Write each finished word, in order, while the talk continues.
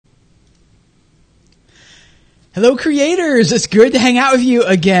Hello, creators. It's good to hang out with you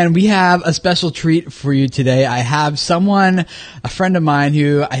again. We have a special treat for you today. I have a friend of mine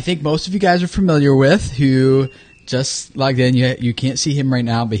who I think most of you guys are familiar with, who just logged in. You can't see him right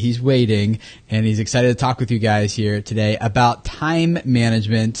now, but he's waiting, and he's excited to talk with you guys here today about time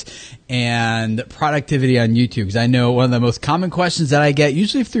management and productivity on YouTube. Because I know one of the most common questions that I get,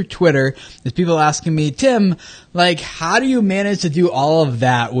 usually through Twitter, is people asking me, Tim, how do you manage to do all of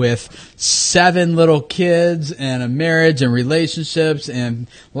that with 7 little kids and a marriage and relationships and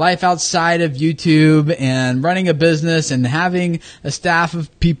life outside of YouTube and running a business and having a staff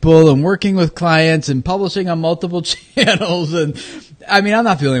of people and working with clients and publishing on multiple channels? And I mean, I'm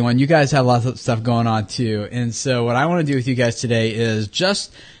not the only one. You guys have lots of stuff going on too. And so what I want to do with you guys today is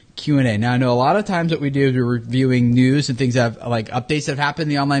just Q&A. Now, I know a lot of times what we do is we're reviewing news and things that have updates that have happened in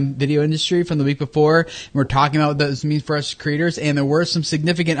the online video industry from the week before. And we're talking about what this means for us creators. And there were some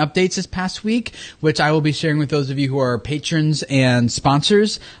significant updates this past week, which I will be sharing with those of you who are patrons and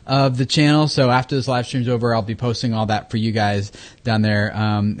sponsors of the channel. So after this live stream's over, I'll be posting all that for you guys down there.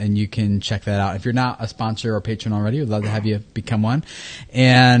 And you can check that out. If you're not a sponsor or patron already, we'd love to have you become one.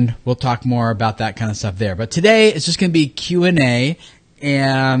 And we'll talk more about that kind of stuff there. But today it's just going to be Q&A.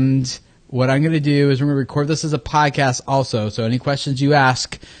 And what I'm going to do is we're going to record this as a podcast also. So any questions you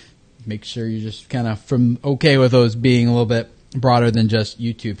ask, make sure you're just kind of okay with those being a little bit broader than just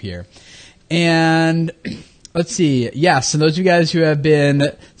YouTube here. And let's see. Yes, and those of you guys who have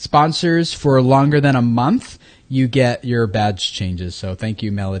been sponsors for longer than a month, you get your badge changes. So thank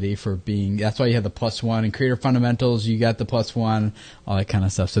you, Melody, for being, that's why you have the +1. And Creator Fundamentals, you got the +1, all that kind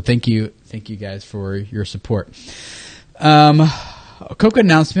of stuff. So thank you guys for your support. A quick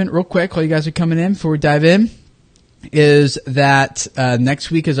announcement real quick while you guys are coming in before we dive in is that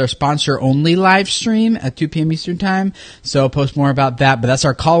next week is our sponsor-only live stream at 2 p.m. Eastern Time. So I'll post more about that. But that's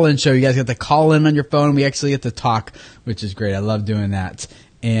our call-in show. You guys get to call in on your phone. We actually get to talk, which is great. I love doing that.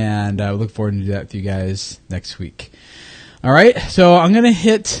 And I look forward to do that with you guys next week. All right. So I'm going to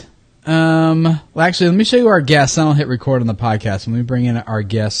hit actually, let me show you our guests. Then I'll hit record on the podcast. Let me bring in our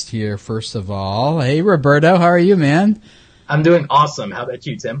guest here first of all. Hey, Roberto. How are you, man? I'm doing awesome. How about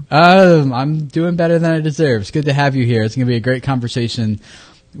you, Tim? I'm doing better than I deserve. It's good to have you here. It's going to be a great conversation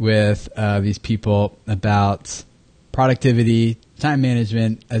with these people about productivity, time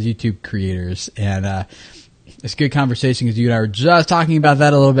management as YouTube creators. And it's a good conversation because you and I were just talking about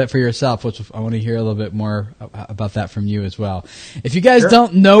that a little bit for yourself, which I want to hear a little bit more about that from you as well. If you guys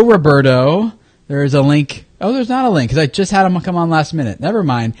don't know Roberto, there is a link. Oh, there's not a link because I just had him come on last minute. Never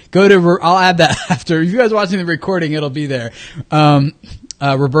mind. I'll add that after. If you guys are watching the recording, it'll be there.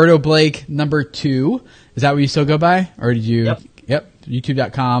 Roberto Blake #2. Is that what you still go by? Or did you? Yep.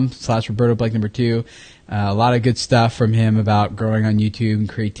 YouTube.com/Roberto Blake #2. A lot of good stuff from him about growing on YouTube and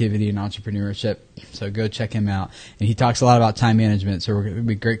creativity and entrepreneurship. So go check him out. And he talks a lot about time management. So it'll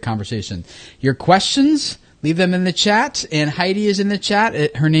be a great conversation. Your questions, leave them in the chat, and Heidi is in the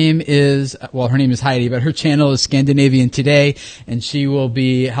chat. Her name is Heidi, but her channel is Scandinavian Today, and she will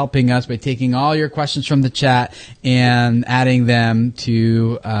be helping us by taking all your questions from the chat and adding them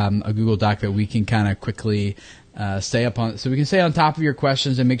to a Google Doc that we can kind of quickly stay up on, so we can stay on top of your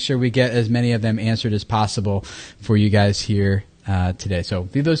questions and make sure we get as many of them answered as possible for you guys here today. So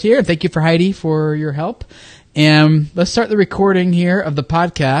leave those here, and thank you for Heidi for your help. And let's start the recording here of the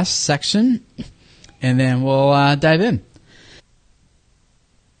podcast section. And then we'll dive in.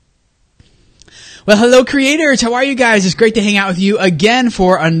 Well, hello, creators. How are you guys? It's great to hang out with you again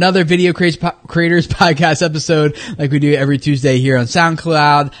for another Video Creators Podcast episode like we do every Tuesday here on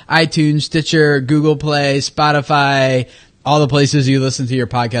SoundCloud, iTunes, Stitcher, Google Play, Spotify, all the places you listen to your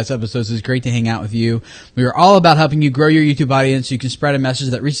podcast episodes. It's great to hang out with you. We are all about helping you grow your YouTube audience so you can spread a message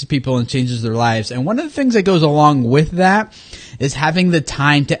that reaches people and changes their lives. And one of the things that goes along with that is having the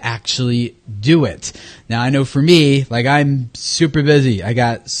time to actually do it. Now, I know for me, I'm super busy. I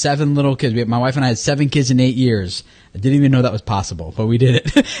got 7 little kids. My wife and I had 7 kids in 8 years. I didn't even know that was possible, but we did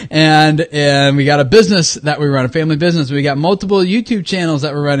it. And we got a business that we run, a family business. We got multiple YouTube channels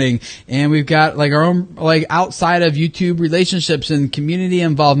that we're running, and we've got our own outside of YouTube relationships and community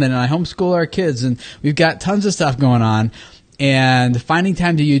involvement, and I homeschool our kids, and we've got tons of stuff going on. And finding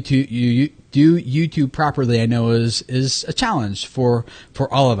time to do YouTube properly, I know is a challenge for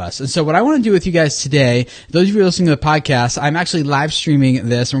all of us. And so what I want to do with you guys today, those of you listening to the podcast, I'm actually live streaming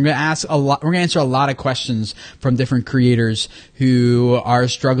this, and we're going to answer a lot of questions from different creators who are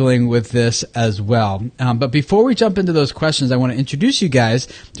struggling with this as well. But before we jump into those questions, I want to introduce you guys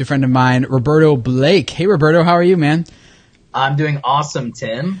to a friend of mine, Roberto Blake. Hey, Roberto, how are you, man? I'm doing awesome,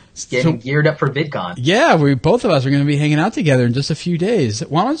 Tim. Getting geared up for VidCon. Yeah, both of us are going to be hanging out together in just a few days.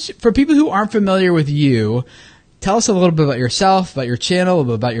 Why don't you, for people who aren't familiar with you, tell us a little bit about yourself, about your channel, a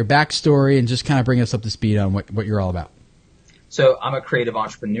little bit about your backstory, and just kind of bring us up to speed on what you're all about. So I'm a creative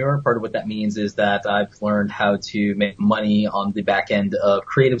entrepreneur. Part of what that means is that I've learned how to make money on the back end of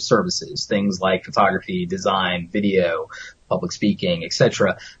creative services, things like photography, design, video, public speaking,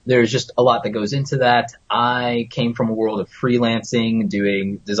 etc. There's just a lot that goes into that. I came from a world of freelancing,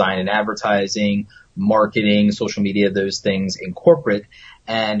 doing design and advertising, marketing, social media, those things in corporate.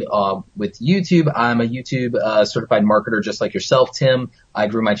 And with YouTube, I'm a YouTube certified marketer just like yourself, Tim. I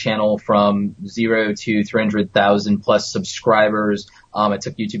grew my channel from 0 to 300,000 plus subscribers. I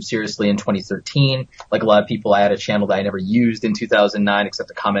took YouTube seriously in 2013. Like a lot of people, I had a channel that I never used in 2009 except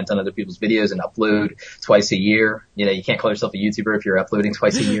to comment on other people's videos and upload twice a year. You know, you can't call yourself a YouTuber if you're uploading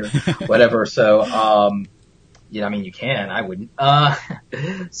twice a year, whatever. So, I mean, you can. I wouldn't.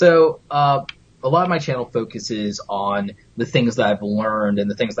 A lot of my channel focuses on the things that I've learned and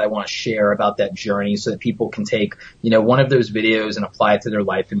the things that I want to share about that journey so that people can take, one of those videos and apply it to their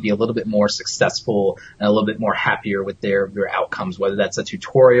life and be a little bit more successful and a little bit more happier with their outcomes, whether that's a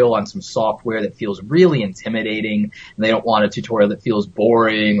tutorial on some software that feels really intimidating and they don't want a tutorial that feels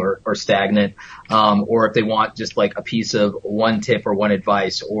boring or stagnant, or if they want just like a piece of one tip or one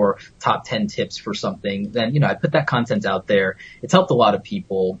advice or top 10 tips for something, then, I put that content out there. It's helped a lot of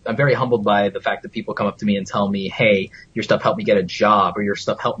people. I'm very humbled by the fact that people come up to me and tell me, hey, your stuff helped me get a job, or your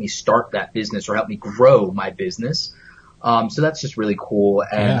stuff helped me start that business or helped me grow my business. So that's just really cool.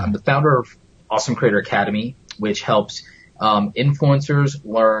 And I'm the founder of Awesome Creator Academy, which helps influencers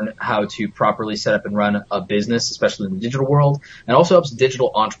learn how to properly set up and run a business, especially in the digital world, and also helps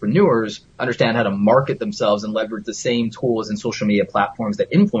digital entrepreneurs understand how to market themselves and leverage the same tools and social media platforms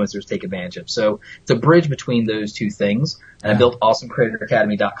that influencers take advantage of. So it's a bridge between those two things. And I built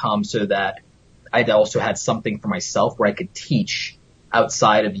awesomecreatoracademy.com so that I also had something for myself where I could teach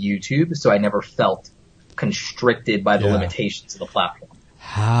outside of YouTube, so I never felt constricted by the limitations of the platform.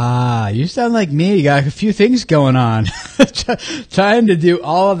 You sound like me. You got a few things going on. Trying to do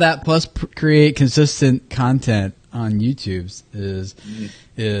all of that plus create consistent content on YouTube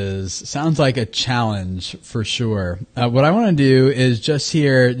sounds like a challenge for sure. What I want to do is just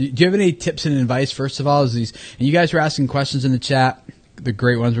hear, do you have any tips and advice, first of all? And you guys were asking questions in the chat, the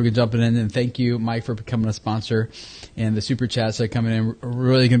great ones we're going to jump in, and thank you, Mike, for becoming a sponsor, and the super chats that are coming in. We're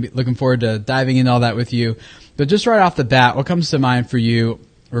really going to be looking forward to diving into all that with you. But just right off the bat, what comes to mind for you,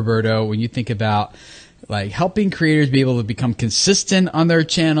 Roberto, when you think about like helping creators be able to become consistent on their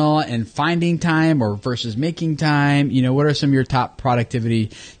channel and finding time or versus making time? What are some of your top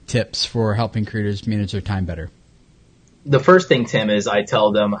productivity tips for helping creators manage their time better? The first thing, Tim, is I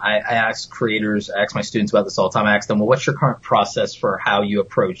tell them, I ask creators, I ask my students about this all the time. I ask them, well, what's your current process for how you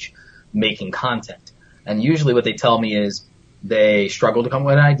approach making content? And usually what they tell me is they struggle to come up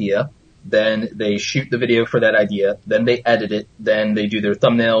with an idea, then they shoot the video for that idea, then they edit it, then they do their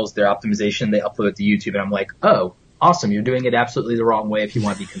thumbnails, their optimization, they upload it to YouTube, and I'm like, oh, awesome, you're doing it absolutely the wrong way if you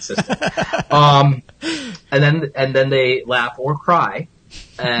want to be consistent. and then they laugh or cry.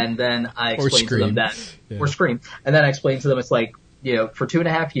 And then I explain to them that, or scream. And then I explain to them it's like, for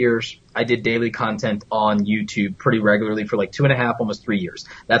 2.5 years, I did daily content on YouTube pretty regularly for like 2.5, almost 3 years.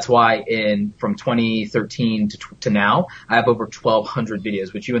 That's why from 2013 to now, I have over 1,200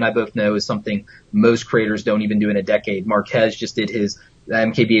 videos, which you and I both know is something most creators don't even do in a decade. Marquez just did his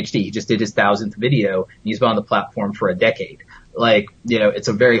MKBHD. He just did his 1,000th video, and he's been on the platform for a decade. Like, it's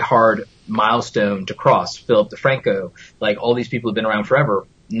a very hard milestone to cross. Philip DeFranco, like all these people have been around forever.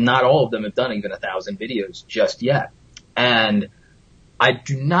 Not all of them have done even 1,000 videos just yet. And I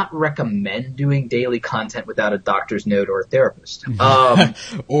do not recommend doing daily content without a doctor's note or a therapist.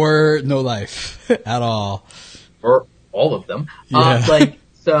 Or no life at all. Or all of them.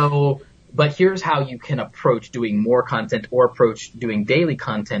 But here's how you can approach doing more content or approach doing daily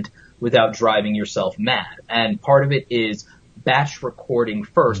content without driving yourself mad. And part of it is batch recording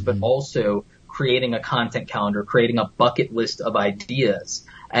first, but also creating a content calendar, creating a bucket list of ideas.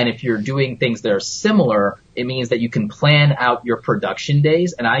 And if you're doing things that are similar, it means that you can plan out your production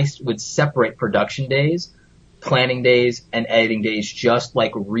days. And I would separate production days, planning days, and editing days just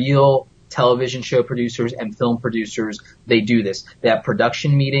like real television show producers and film producers. They do this. They have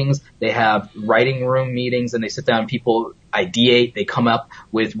production meetings, they have writing room meetings, and they sit down, people ideate, they come up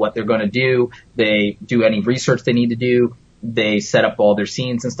with what they're going to do, they do any research they need to do, they set up all their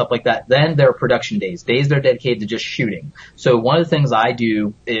scenes and stuff like that. Then there are production days they're dedicated to just shooting. So one of the things I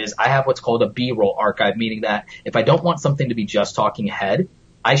do is I have what's called a B-roll archive, meaning that if I don't want something to be just talking head,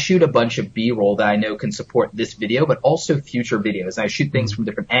 I shoot a bunch of B-roll that I know can support this video, but also future videos. And I shoot things from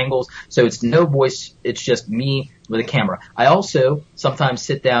different angles. So it's no voice. It's just me with a camera. I also sometimes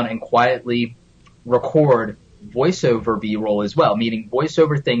sit down and quietly record voiceover B-roll as well, meaning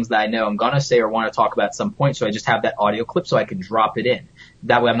voiceover things that I know I'm going to say or want to talk about at some point. So I just have that audio clip so I can drop it in.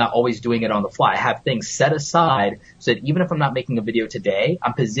 That way I'm not always doing it on the fly. I have things set aside so that even if I'm not making a video today,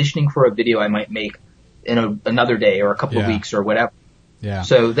 I'm positioning for a video I might make in another day or a couple of weeks or whatever. Yeah.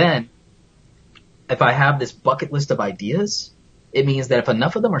 So then if I have this bucket list of ideas, it means that if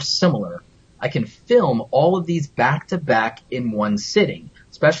enough of them are similar, I can film all of these back to back in one sitting.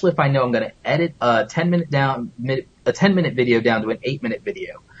 Especially if I know I'm going to edit a 10-minute video down to an 8-minute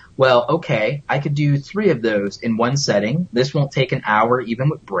video. Well, okay, I could do 3 of those in one setting. This won't take an hour, even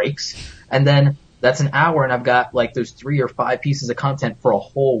with breaks. And then that's an hour, and I've got like those 3 or 5 pieces of content for a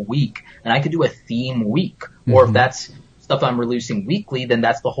whole week. And I could do a theme week. Or if that's stuff I'm releasing weekly, then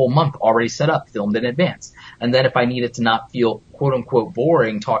that's the whole month already set up, filmed in advance. And then if I need it to not feel quote unquote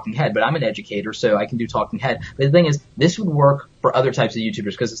boring, talking head, but I'm an educator, so I can do talking head. But the thing is, this would work for other types of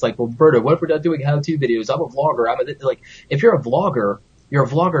YouTubers because it's like, well, Berto, what if we're not doing how-to videos? I'm a vlogger. If you're a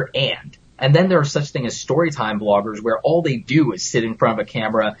vlogger and then there are such thing as storytime vloggers where all they do is sit in front of a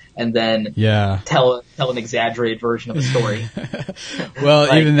camera and then tell an exaggerated version of a story.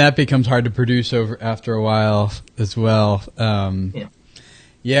 Well, even that becomes hard to produce after a while as well.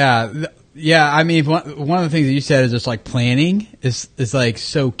 Yeah, I mean, one of the things that you said is just like planning is like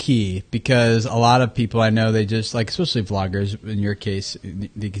so key because a lot of people I know, they just like, especially vloggers in your case,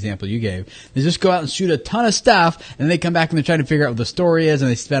 the example you gave, they just go out and shoot a ton of stuff and they come back and they're trying to figure out what the story is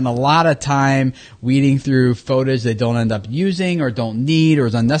and they spend a lot of time weeding through footage they don't end up using or don't need or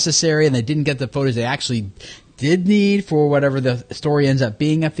is unnecessary and they didn't get the footage they actually did need for whatever the story ends up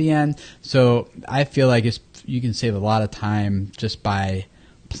being at the end. So I feel like you can save a lot of time just by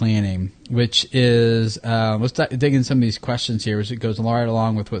planning, which is let's dig in some of these questions here as it goes right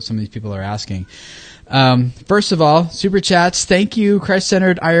along with what some of these people are asking. First of all, super chats. Thank you,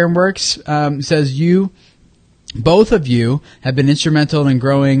 Christ-Centered Ironworks. Says both of you have been instrumental in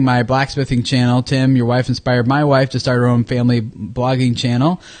growing my blacksmithing channel. Tim, your wife inspired my wife to start her own family blogging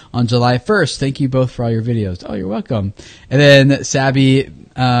channel on July 1st. Thank you both for all your videos. Oh, you're welcome. And then Sabby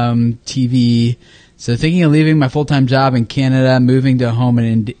TV. So thinking of leaving my full-time job in Canada, moving to home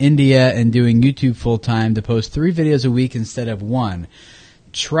in India, and doing YouTube full-time to post 3 videos a week instead of 1.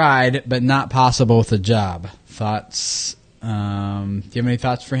 Tried, but not possible with a job. Thoughts? Do you have any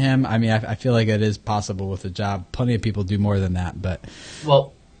thoughts for him? I mean, I feel like it is possible with a job. Plenty of people do more than that, but.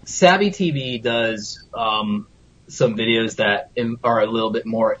 Well, Savvy TV does some videos that are a little bit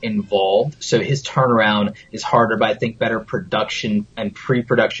more involved. So his turnaround is harder, but I think better production and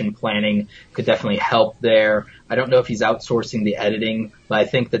pre-production planning could definitely help there. I don't know if he's outsourcing the editing, but I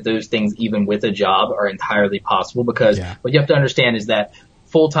think that those things, even with a job, are entirely possible because what you have to understand is that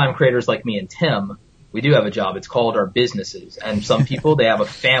full-time creators like me and Tim, we do have a job. It's called our businesses. And some people, they have a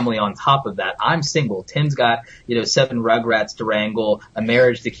family on top of that. I'm single. Tim's got, 7 Rugrats to wrangle, a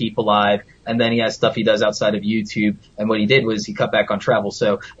marriage to keep alive, and then he has stuff he does outside of YouTube. And what he did was he cut back on travel.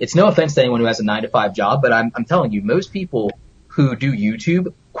 So it's no offense to anyone who has a 9-to-5 job, but I'm telling you, most people who do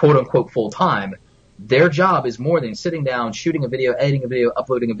YouTube, quote unquote, full time, their job is more than sitting down, shooting a video, editing a video,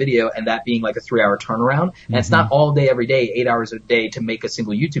 uploading a video, and that being like a 3-hour turnaround. And it's not all day, every day, 8 hours a day to make a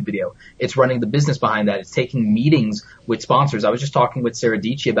single YouTube video. It's running the business behind that. It's taking meetings with sponsors. I was just talking with Sarah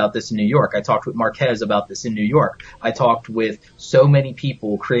Dici about this in New York. I talked with Marquez about this in New York. I talked with so many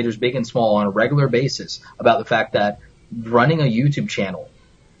people, creators big and small, on a regular basis about the fact that running a YouTube channel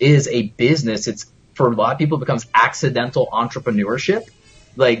is a business. It's, for a lot of people, it becomes accidental entrepreneurship.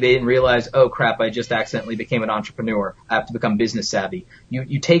 Like, they didn't realize, oh crap, I just accidentally became an entrepreneur. I have to become business savvy.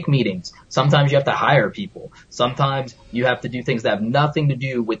 You take meetings. Sometimes you have to hire people. Sometimes you have to do things that have nothing to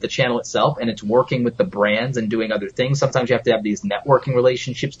do with the channel itself, and it's working with the brands and doing other things. Sometimes you have to have these networking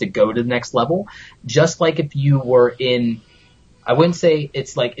relationships to go to the next level. Just like if you were in, I wouldn't say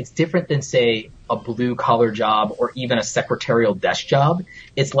it's different than, say, a blue collar job or even a secretarial desk job.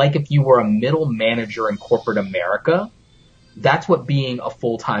 It's like if you were a middle manager in corporate America. That's what being a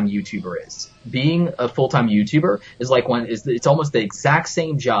full-time YouTuber is. Being a full-time YouTuber is like it's almost the exact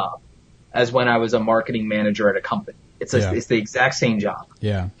same job as when I was a marketing manager at a company. It's the exact same job.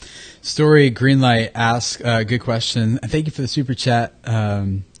 Yeah. Story Greenlight asks, good question. Thank you for the super chat.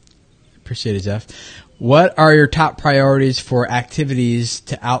 Appreciate it, Jeff. What are your top priorities for activities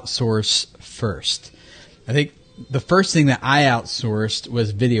to outsource first? I think the first thing that I outsourced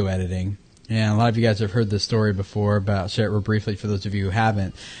was video editing. And a lot of you guys have heard this story before, but I'll share it real briefly for those of you who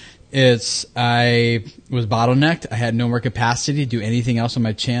haven't. I was bottlenecked. I had no more capacity to do anything else on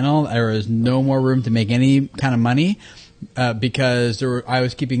my channel. There was no more room to make any kind of money because I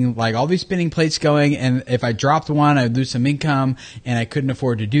was keeping like all these spinning plates going, and if I dropped one, I would lose some income, and I couldn't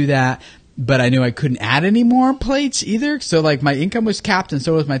afford to do that. but I knew I couldn't add any more plates either. So like my income was capped and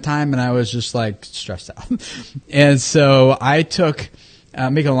so was my time, and I was just like stressed out. And so I took,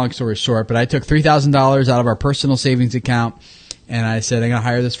 making a long story short, but I took $3,000 out of our personal savings account, and I said, I'm going to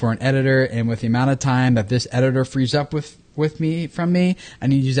hire this for an editor. And with the amount of time that this editor frees up from me, I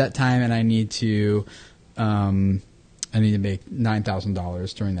need to use that time, and I need to make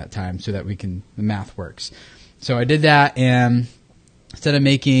 $9,000 during that time so that the math works. So I did that, and instead of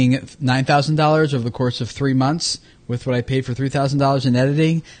making $9,000 over the course of 3 months with what I paid for $3,000 in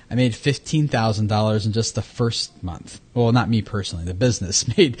editing, I made $15,000 in just the first month. Well, not me personally. The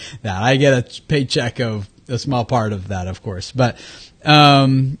business made that. I get a paycheck of a small part of that, of course. But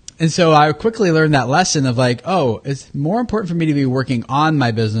and so I quickly learned that lesson of like, oh, it's more important for me to be working on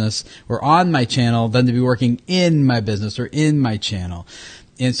my business or on my channel than to be working in my business or in my channel.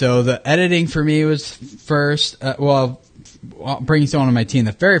 And so the editing for me was first, bringing someone on my team,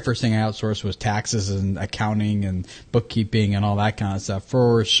 the very first thing I outsourced was taxes and accounting and bookkeeping and all that kind of stuff,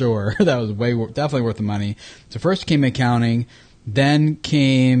 for sure. That was definitely worth the money. So first came accounting, then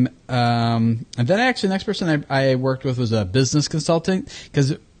came, and then actually the next person I worked with was a business consultant,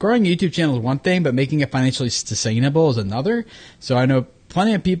 because growing a YouTube channel is one thing, but making it financially sustainable is another. So I know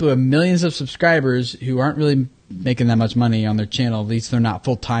plenty of people who have millions of subscribers who aren't really making that much money on their channel. At least they're not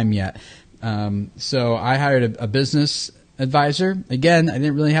full time yet. So I hired a business advisor. Again, I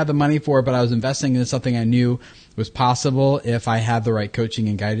didn't really have the money for it, but I was investing in something I knew was possible if I had the right coaching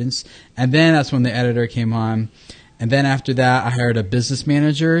and guidance. And then that's when the editor came on. And then after that, I hired a business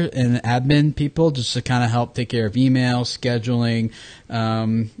manager and admin people just to kind of help take care of email, scheduling,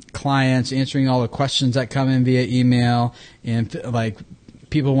 clients, answering all the questions that come in via email, and like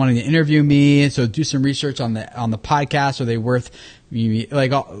people wanting to interview me. So do some research on the podcast. Are they worth me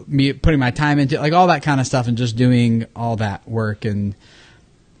putting my time into, like all that kind of stuff, and just doing all that work.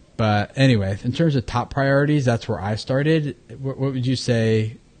 But anyway, in terms of top priorities, that's where I started. What would you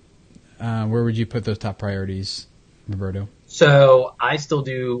say? Where would you put those top priorities, Roberto? So I still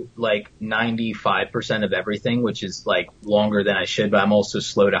do like 95% of everything, which is like longer than I should, but I'm also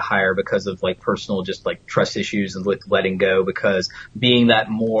slow to hire because of like personal, just like trust issues and with letting go, because being that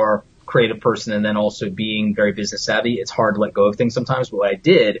more creative person and then also being very business savvy, it's hard to let go of things sometimes. But what I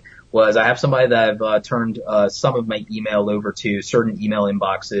did was I have somebody that I've turned some of my email over to, certain email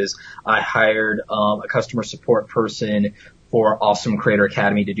inboxes. I hired a customer support person for Awesome Creator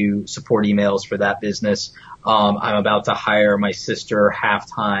Academy to do support emails for that business. I'm about to hire my sister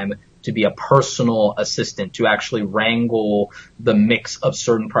half-time to be a personal assistant to actually wrangle the mix of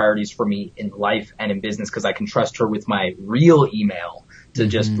certain priorities for me in life and in business, because I can trust her with my real email to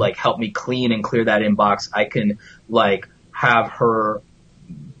just like help me clean and clear that inbox. I can like have her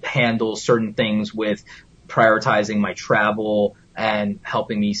handle certain things with prioritizing my travel and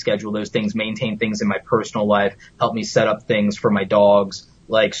helping me schedule those things, maintain things in my personal life, help me set up things for my dogs.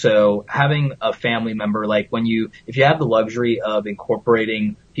 Like, so having a family member, like if you have the luxury of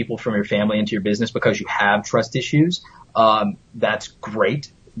incorporating people from your family into your business because you have trust issues, that's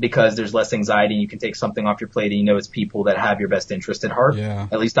great, because there's less anxiety and you can take something off your plate and you know it's people that have your best interest at heart. Yeah.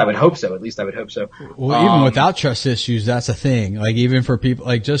 At least I would hope so. Well, even without trust issues, that's a thing. Like even for people,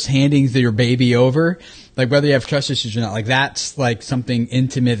 like just handing your baby over, like whether you have trust issues or not, like that's like something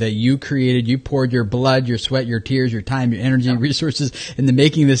intimate that you created. You poured your blood, your sweat, your tears, your time, your energy, resources into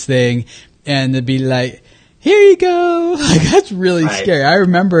making this thing, and to be like, here you go. Like that's really scary. I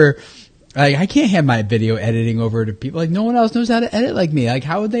remember, like, I can't hand my video editing over to people. Like, no one else knows how to edit like me. Like,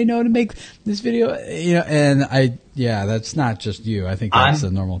 how would they know to make this video? You know, and that's not just you. I think that's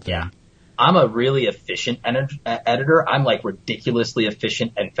a normal thing. Yeah. I'm a really efficient editor. I'm like ridiculously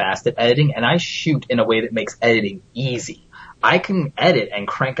efficient and fast at editing, and I shoot in a way that makes editing easy. I can edit and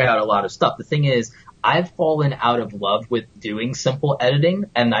crank out a lot of stuff. The thing is, I've fallen out of love with doing simple editing,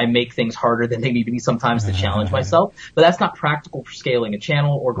 and I make things harder than they need to be sometimes to challenge myself. But that's not practical for scaling a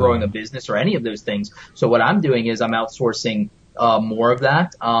channel or growing a business or any of those things. So what I'm doing is I'm outsourcing more of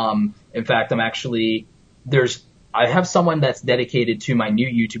that. In fact, I have someone that's dedicated to my new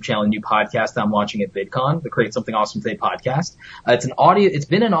YouTube channel, new podcast that I'm launching at VidCon, the Create Something Awesome Today podcast. It's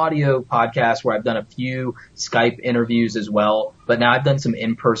been an audio podcast where I've done a few Skype interviews as well, but now I've done some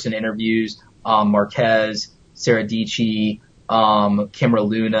in-person interviews. Marquez, Sarah Dici, Kimra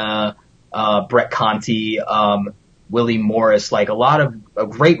Luna, Brett Conti, Willie Morris, like a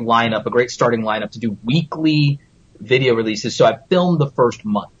great lineup, a great starting lineup to do weekly video releases. So I filmed the first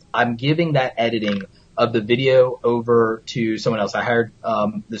month. I'm giving that editing of the video over to someone else. I hired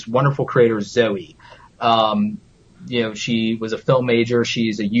this wonderful creator, Zoe. she was a film major.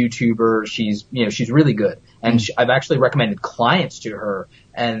 She's a YouTuber. She's really good. And I've actually recommended clients to her,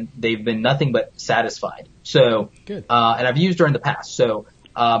 and they've been nothing but satisfied. So, good. And I've used her in the past. So,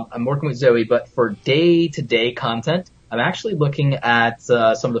 I'm working with Zoe, but for day-to-day content, I'm actually looking at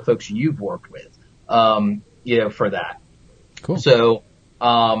some of the folks you've worked with, for that. Cool. So,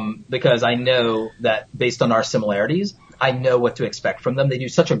 because I know that based on our similarities, I know what to expect from them. They do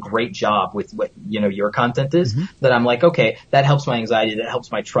such a great job with what, your content is that I'm like, okay, that helps my anxiety. That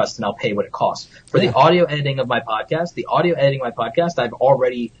helps my trust, and I'll pay what it costs. For the audio editing of my podcast, I've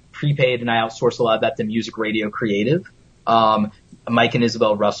already prepaid and I outsource a lot of that to Music Radio Creative. Mike and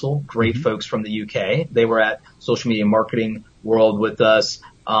Isabel Russell, great folks from the UK. They were at Social Media Marketing World with us.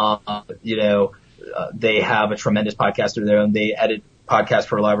 They have a tremendous podcast of their own. They edit podcasts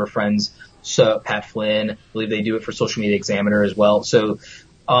for a lot of our friends. So Pat Flynn, I believe they do it for Social Media Examiner as well. So,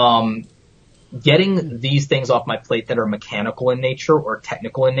 getting these things off my plate that are mechanical in nature or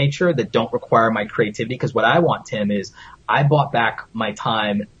technical in nature that don't require my creativity. Because what I want, Tim, is I bought back my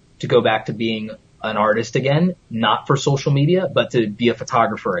time to go back to being an artist again, not for social media, but to be a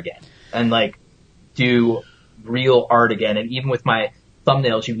photographer again and do real art again. And even with my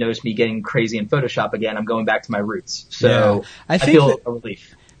thumbnails, you've noticed me getting crazy in Photoshop again. I'm going back to my roots. So I feel a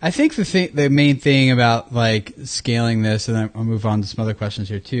relief. I think the main thing about scaling this, and I'll move on to some other questions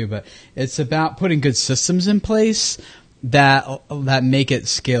here too, but it's about putting good systems in place that make it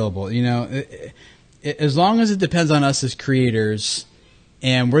scalable. As long as it depends on us as creators,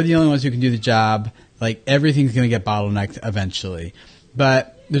 and we're the only ones who can do the job, everything's going to get bottlenecked eventually.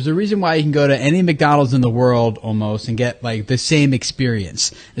 But there's a reason why you can go to any McDonald's in the world almost and get the same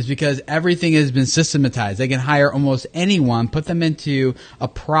experience. It's because everything has been systematized. They can hire almost anyone, put them into a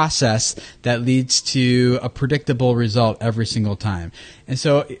process that leads to a predictable result every single time. And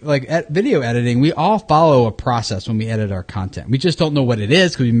so at video editing, we all follow a process when we edit our content. We just don't know what it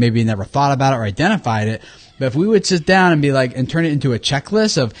is because we maybe never thought about it or identified it. But if we would sit down and be and turn it into a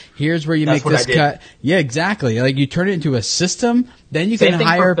checklist of here's where you make this cut. Yeah, exactly. You turn it into a system, then you can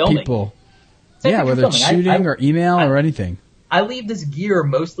hire people. Yeah, whether it's shooting or email or anything. I leave this gear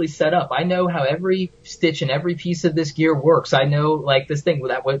mostly set up. I know how every stitch and every piece of this gear works. I know this thing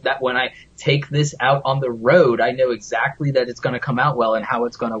that when I take this out on the road, I know exactly that it's going to come out well and how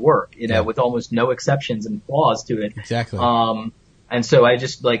it's going to work, with almost no exceptions and flaws to it. Exactly. And so I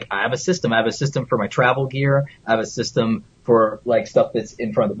just I have a system. I have a system for my travel gear. I have a system for stuff that's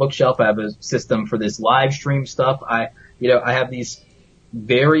in front of the bookshelf. I have a system for this live stream stuff. I have these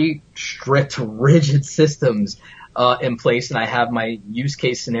very strict, rigid systems in place, and I have my use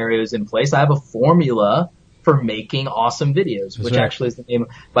case scenarios in place. I have a formula for making awesome videos, which actually is the name.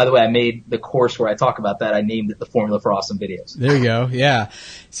 By the way, I made the course where I talk about that. I named it The Formula for Awesome Videos. There you go. Yeah.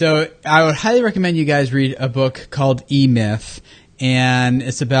 So I would highly recommend you guys read a book called E-Myth. And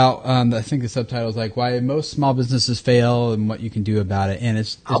it's about, I think the subtitle is why most small businesses fail and what you can do about it.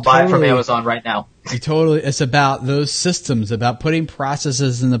 And I'll buy it from Amazon right now. It's about those systems, about putting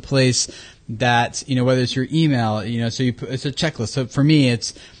processes into place that, whether it's your email, it's a checklist. So for me,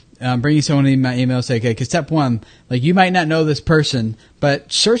 it's bringing someone in my email and say, okay, because step one, you might not know this person,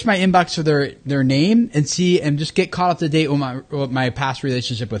 but search my inbox for their name and see, and just get caught up to date with what my past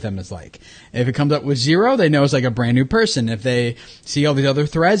relationship with them is like. If it comes up with 0, they know it's a brand new person. If they see all these other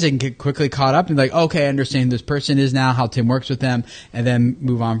threads, they can get quickly caught up and okay, I understand who this person is now, how Tim works with them, and then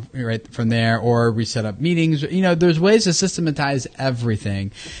move on right from there, or we set up meetings. There's ways to systematize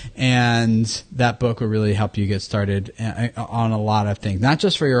everything, and that book will really help you get started on a lot of things, not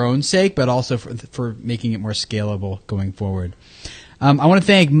just for your own sake, but also for making it more scalable going forward. I want to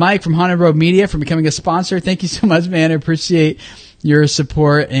thank Mike from Haunted Road Media for becoming a sponsor. Thank you so much, man. I appreciate your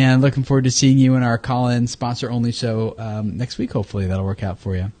support, and looking forward to seeing you in our call-in sponsor-only show next week. Hopefully that'll work out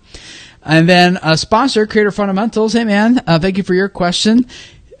for you. And then a sponsor, Creator Fundamentals. Hey, man, thank you for your question.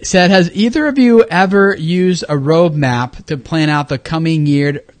 Said, has either of you ever used a roadmap to plan out the coming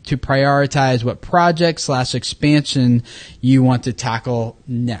year to prioritize what project/expansion you want to tackle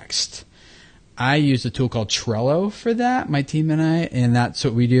next? I use a tool called Trello for that, my team and I, and that's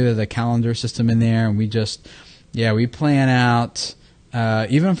what we do. There's a calendar system in there, and we plan out,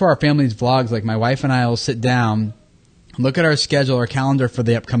 even for our family's vlogs, my wife and I will sit down, look at our schedule, our calendar for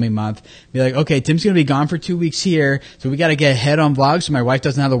the upcoming month, be like, okay, Tim's going to be gone for 2 weeks here, so we got to get ahead on vlogs so my wife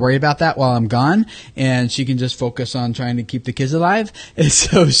doesn't have to worry about that while I'm gone, and she can just focus on trying to keep the kids alive. And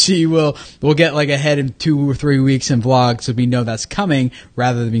so we'll get ahead in 2 or 3 weeks in vlogs, so we know that's coming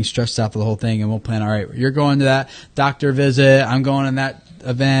rather than being stressed out for the whole thing. And we'll plan, all right, you're going to that doctor visit, I'm going on that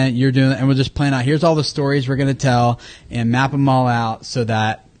event, you're doing it, and we'll just plan out, here's all the stories we're going to tell, and map them all out so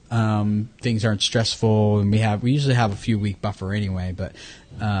that things aren't stressful, and we usually have a few week buffer anyway, but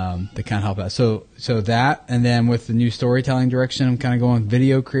they kind of help out. So that, and then with the new storytelling direction, I'm kind of going with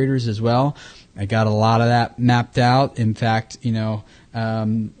video creators as well. I got a lot of that mapped out. In fact,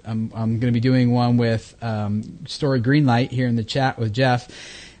 I'm going to be doing one with Story Greenlight here in the chat with Jeff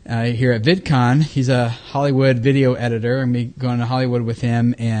here at VidCon. He's a Hollywood video editor. I'm going to be going to Hollywood with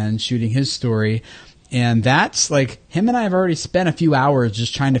him and shooting his story. And that's like, him and I have already spent a few hours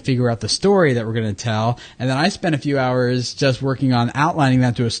just trying to figure out the story that we're going to tell. And then I spent a few hours just working on outlining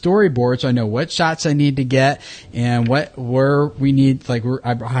that to a storyboard so I know what shots I need to get and where we need,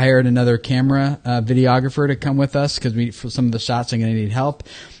 I hired another camera videographer to come with us because for some of the shots I'm going to need help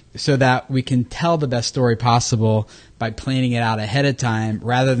so that we can tell the best story possible by planning it out ahead of time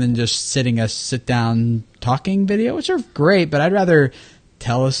rather than just sit down talking video, which are great, but I'd rather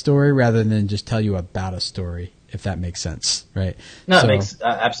tell a story rather than just tell you about a story, if that makes sense, right? No, it makes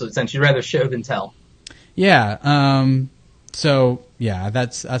absolute sense. You'd rather show than tell. Yeah. So yeah,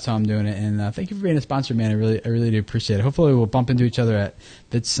 that's how I'm doing it. And thank you for being a sponsor, man. I really do appreciate it. Hopefully we'll bump into each other at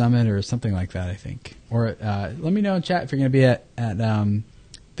Vid Summit or something like that, I think. Or let me know in chat if you're going to be at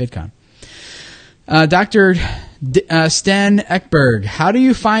VidCon. Dr. Sten Ekberg, how do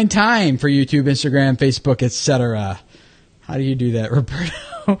you find time for YouTube, Instagram, Facebook, etc.? How do you do that,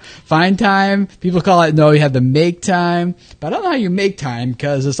 Roberto? Find time. People call it, no, you have to make time. But I don't know how you make time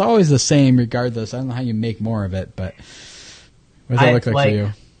because it's always the same regardless. I don't know how you make more of it, but what does that look like for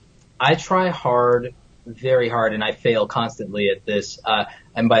you? I try hard, very hard, and I fail constantly at this.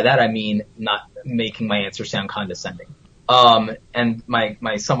 And by that I mean not making my answer sound condescending. And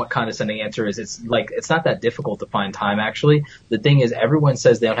my somewhat condescending answer is it's not that difficult to find time, actually. The thing is, everyone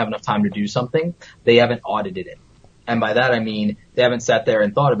says they don't have enough time to do something. They haven't audited it. And by that I mean they haven't sat there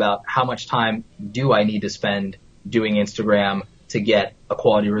and thought about how much time do I need to spend doing Instagram to get a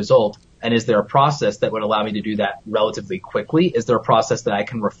quality result? And is there a process that would allow me to do that relatively quickly? Is there a process that I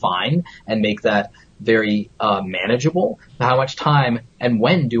can refine and make that very manageable? How much time and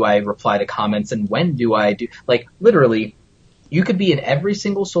when do I reply to comments and when do I do – literally you could be in every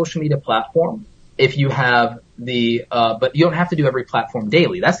single social media platform if you have the but you don't have to do every platform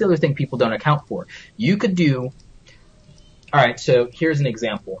daily. That's the other thing people don't account for. You could do – all right, so here's an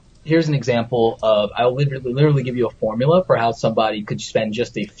example. Of I'll literally give you a formula for how somebody could spend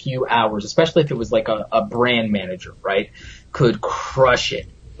just a few hours, especially if it was like a brand manager, right, could crush it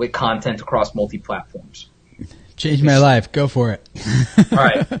with content across multi-platforms. Change my life. Go for it. All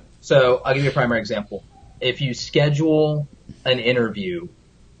right, so I'll give you a primary example. If you schedule an interview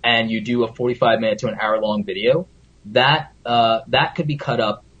and you do a 45-minute to an hour-long video, that could be cut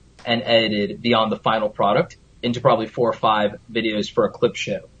up and edited beyond the final product into probably 4 or 5 videos for a clip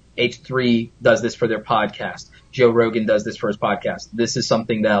show. H3 does this for their podcast. Joe Rogan does this for his podcast. This is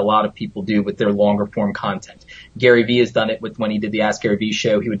something that a lot of people do with their longer form content. Gary Vee has done it with when he did the Ask Gary Vee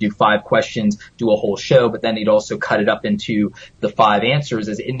show. He would do 5 questions, do a whole show, but then he'd also cut it up into the 5 answers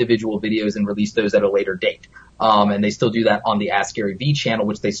as individual videos and release those at a later date. And they still do that on the Ask Gary Vee channel,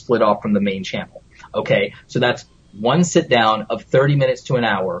 which they split off from the main channel. Okay, so that's one sit down of 30 minutes to an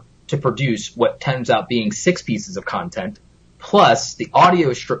hour to produce what turns out being 6 pieces of content, plus the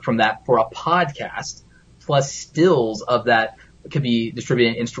audio strip from that for a podcast, plus stills of that could be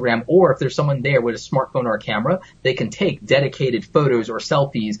distributed on Instagram, or if there's someone there with a smartphone or a camera, they can take dedicated photos or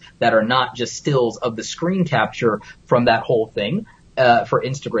selfies that are not just stills of the screen capture from that whole thing for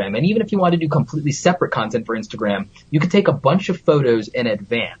Instagram. And even if you want to do completely separate content for Instagram, you could take a bunch of photos in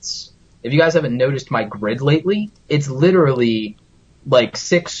advance. If you guys haven't noticed my grid lately, it's literally like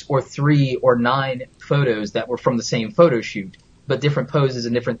 6 or 3 or 9 photos that were from the same photo shoot, but different poses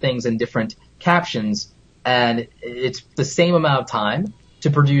and different things and different captions. And it's the same amount of time to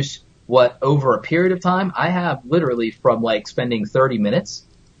produce what over a period of time. I have literally from spending 30 minutes,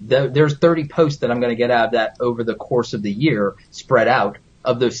 there's 30 posts that I'm going to get out of that over the course of the year spread out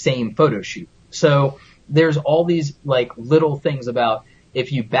of those same photo shoot. So there's all these little things about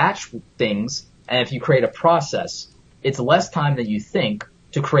if you batch things and if you create a process, it's less time than you think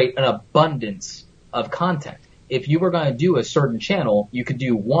to create an abundance of content. If you were going to do a certain channel, you could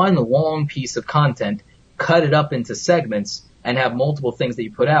do one long piece of content, cut it up into segments, and have multiple things that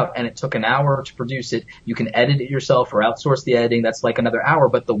you put out, and it took an hour to produce it. You can edit it yourself or outsource the editing. That's like another hour,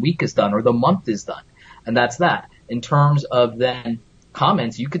 but the week is done or the month is done. And that's that. In terms of then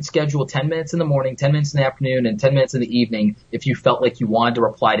comments, you could schedule 10 minutes in the morning, 10 minutes in the afternoon, and 10 minutes in the evening. If you felt like you wanted to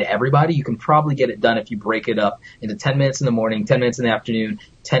reply to everybody, you can probably get it done if you break it up into 10 minutes in the morning, 10 minutes in the afternoon,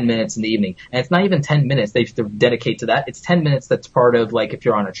 10 minutes in the evening. And it's not even 10 minutes they have to dedicate to that. It's 10 minutes that's part of if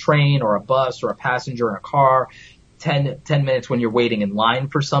you're on a train or a bus or a passenger in a car, 10 minutes when you're waiting in line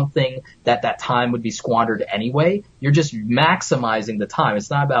for something, that time would be squandered anyway. You're just maximizing the time. It's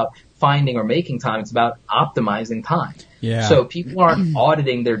not about finding or making time. It's about optimizing time. Yeah. So people aren't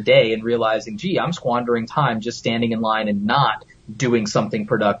auditing their day and realizing, gee, I'm squandering time just standing in line and not doing something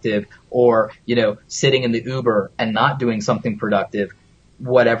productive, or, sitting in the Uber and not doing something productive.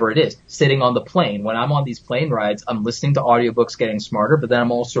 Whatever it is, sitting on the plane. When I'm on these plane rides, I'm listening to audiobooks, getting smarter, but then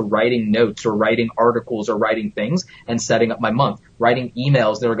I'm also writing notes or writing articles or writing things and setting up my month, writing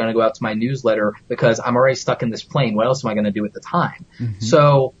emails that are going to go out to my newsletter because I'm already stuck in this plane. What else am I going to do at the time? Mm-hmm.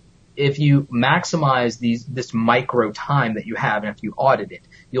 So if you maximize this micro time that you have, and if you audit it,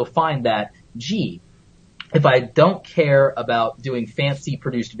 you'll find that, gee, if I don't care about doing fancy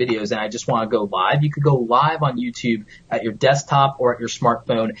produced videos and I just want to go live, you could go live on YouTube at your desktop or at your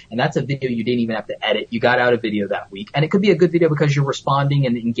smartphone, and that's a video you didn't even have to edit. You got out a video that week, and it could be a good video because you're responding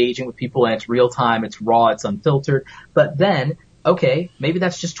and engaging with people, and it's real time, it's raw, it's unfiltered. But then, okay, maybe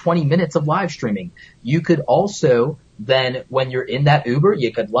that's just 20 minutes of live streaming. You could also then, when you're in that Uber,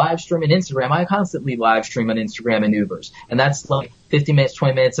 you could live stream on Instagram. I constantly live stream on Instagram and Ubers, and that's like 50 minutes,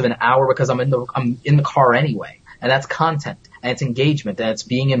 20 minutes of an hour because I'm in the car anyway. And that's content, and it's engagement, and it's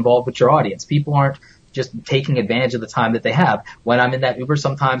being involved with your audience. People aren't just taking advantage of the time that they have. When I'm in that Uber,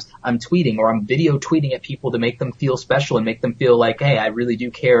 sometimes I'm tweeting or I'm video tweeting at people to make them feel special and make them feel like, hey, I really do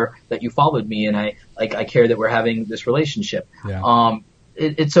care that you followed me, and I care that we're having this relationship. Yeah.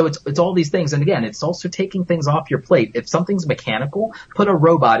 So it's all these things. And again, it's also taking things off your plate. If something's mechanical, put a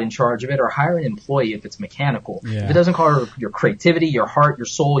robot in charge of it, or hire an employee if it's mechanical. Yeah. If it doesn't call your creativity, your heart, your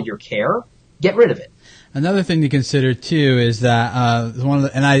soul, your care, get rid of it. Another thing to consider too is that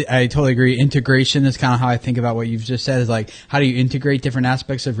I totally agree. Integration is kind of how I think about what you've just said. Is like, how do you integrate different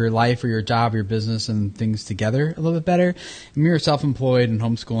aspects of your life or your job, your business, and things together a little bit better? When you're self-employed and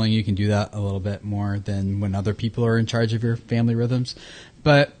homeschooling, you can do that a little bit more than when other people are in charge of your family rhythms.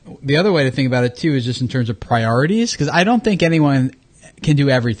 But the other way to think about it too is just in terms of priorities, because I don't think anyone can do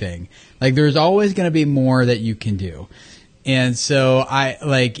everything. Like, there's always going to be more that you can do. And so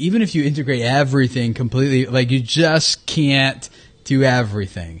even if you integrate everything completely, like, you just can't do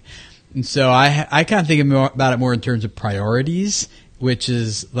everything. And so I kind of think about it more in terms of priorities, which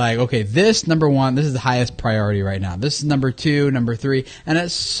is like, okay, this number one, this is the highest priority right now. This is number two, number three. And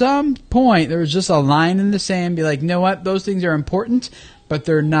at some point there was just a line in the sand, be like, you know what? Those things are important, but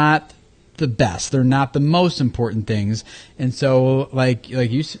they're not the best. They're not the most important things. And so like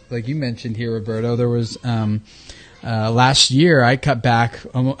you mentioned here, Roberto, there was, last year, I cut back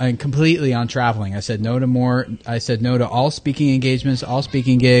completely on traveling. I said no to more. I said no to all speaking engagements, all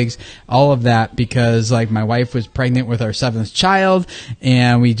speaking gigs, all of that, because like my wife was pregnant with our 7th child,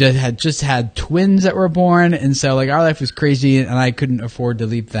 and we just had twins that were born, and so like our life was crazy, and I couldn't afford to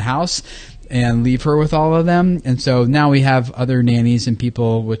leave the house and leave her with all of them. And so now we have other nannies and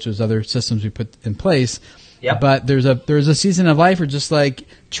people, which was other systems we put in place. Yep. But there's a season of life where just like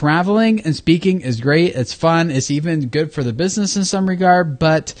traveling and speaking is great. It's fun. It's even good for the business in some regard,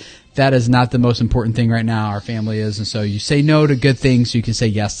 but that is not the most important thing right now. Our family is. And so you say no to good things so you can say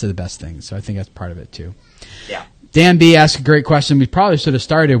yes to the best things. So I think that's part of it too. Yeah. Dan B asked a great question we probably should have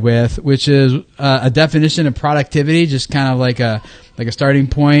started with, which is a definition of productivity, just kind of like a starting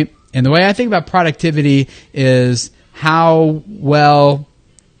point. And the way I think about productivity is how well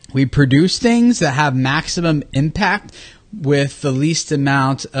we produce things that have maximum impact with the least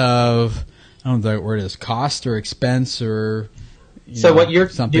amount of, I don't know what the word is, cost or expense or. So what you're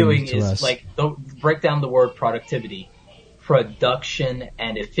doing is us. like, break down the word productivity. Production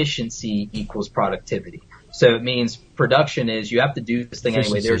and efficiency equals productivity. So it means production is you have to do this thing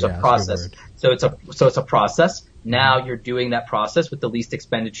anyway. There's a process. So it's a process. Now you're doing that process with the least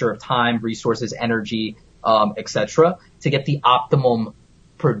expenditure of time, resources, energy, etc., to get the optimum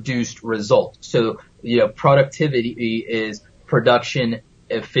produced result. So, productivity is production,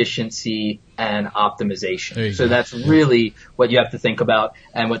 efficiency, and optimization. So that's really what you have to think about.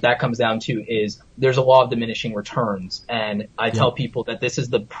 And what that comes down to is there's a law of diminishing returns. And I tell people that this is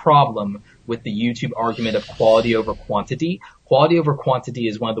the problem with the YouTube argument of quality over quantity. Quality over quantity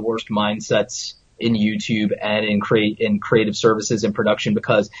is one of the worst mindsets in YouTube and in creative services and production,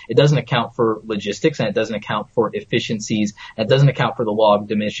 because it doesn't account for logistics, and it doesn't account for efficiencies, and it doesn't account for the law of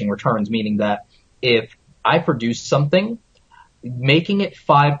diminishing returns, meaning that if I produce something, making it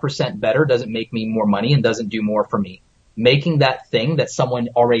 5% better doesn't make me more money and doesn't do more for me. Making that thing that someone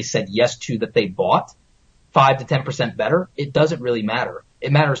already said yes to that they bought 5 to 10% better, it doesn't really matter.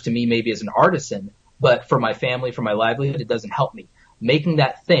 It matters to me maybe as an artisan, but for my family, for my livelihood, it doesn't help me. Making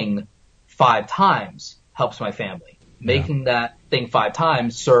that thing 5 times helps my family. Making that thing 5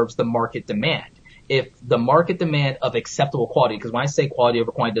 times serves the market demand. if the market demand of acceptable quality, because when I say quality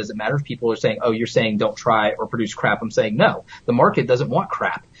over quantity, doesn't matter if people are saying, oh, you're saying don't try or produce crap. I'm saying no, the market doesn't want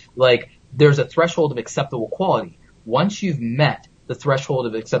crap. Like, there's a threshold of acceptable quality. Once you've met the threshold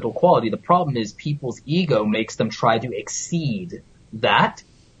of acceptable quality, the problem is people's ego makes them try to exceed that,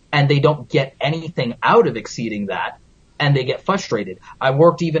 and they don't get anything out of exceeding that, and they get frustrated. I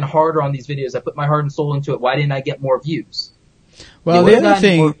worked even harder on these videos. I put my heart and soul into it. Why didn't I get more views? Well, the other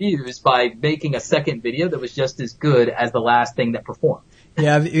thing, more views by making a second video that was just as good as the last thing that performed.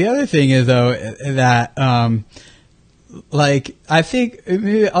 Yeah, the other thing is though that like, I think,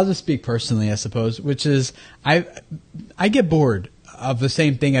 maybe I'll just speak personally, I suppose, which is I get bored of the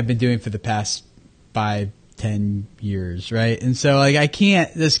same thing I've been doing for the past 5-10 years, right? And so, like, I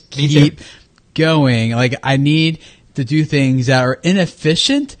can't just keep going. Like, I need to do things that are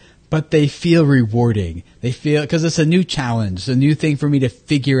inefficient, but they feel rewarding. They feel, because it's a new challenge, a new thing for me to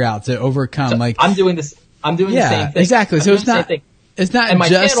figure out, to overcome. So like, I'm doing the same thing. Exactly. So it's not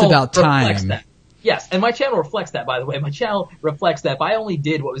just about time. Yes, and my channel reflects that, by the way. My channel reflects that if I only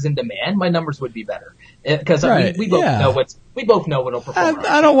did what was in demand, my numbers would be better. Because we both know what'll perform.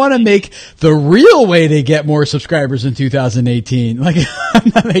 I don't want to make the real way to get more subscribers in 2018. Like,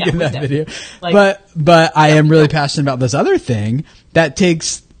 I'm not making that video. Like, but I am really passionate about this other thing that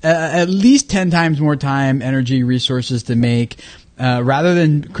takes at least 10 times more time, energy, resources to make. Rather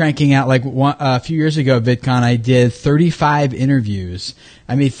than cranking out, like, a few years ago at VidCon, I did 35 interviews.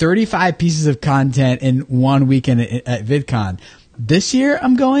 I made 35 pieces of content in 1 weekend at VidCon. This year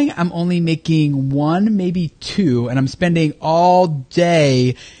I'm only making 1, maybe 2, and I'm spending all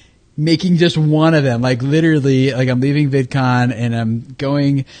day making just one of them. Like, literally, like, I'm leaving VidCon and I'm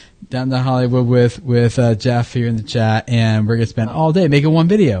going down to Hollywood with Jeff here in the chat, and we're going to spend all day making one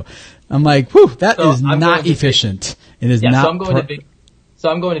video. I'm like, whew, that is not efficient. It is not. So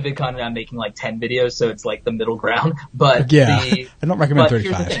I'm going to VidCon and I'm making like 10 videos, so it's like the middle ground. But I don't recommend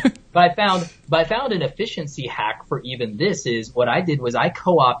 35. But I found an efficiency hack for even this is what I did was I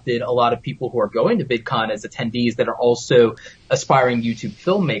co-opted a lot of people who are going to VidCon as attendees that are also aspiring YouTube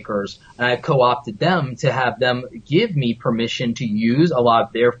filmmakers, and I co-opted them to have them give me permission to use a lot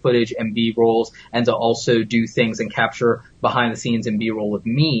of their footage and B-rolls, and to also do things and capture behind the scenes and B-roll with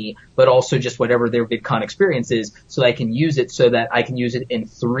me, but also just whatever their VidCon experience is, so that I can use it in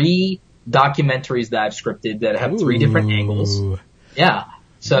 3 documentaries that I've scripted that have 3 different angles. Yeah.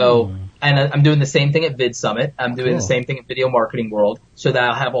 So, and I'm doing the same thing at Vid Summit. I'm doing the same thing at Video Marketing World, so that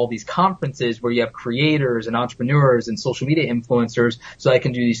I'll have all these conferences where you have creators and entrepreneurs and social media influencers. So I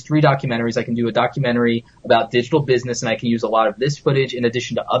can do these 3 documentaries. I can do a documentary about digital business, and I can use a lot of this footage in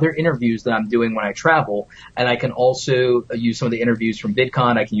addition to other interviews that I'm doing when I travel. And I can also use some of the interviews from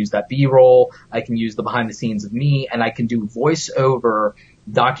VidCon. I can use that B-roll. I can use the behind the scenes of me, and I can do voiceover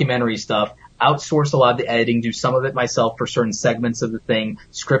documentary stuff. Outsource a lot of the editing, do some of it myself for certain segments of the thing,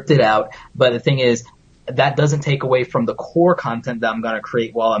 script it out. But the thing is, that doesn't take away from the core content that I'm going to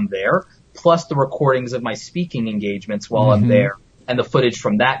create while I'm there, plus the recordings of my speaking engagements while I'm there. And the footage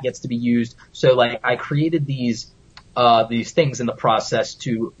from that gets to be used. So, like, I created these things in the process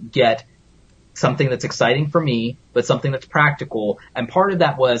to get something that's exciting for me, but something that's practical. And part of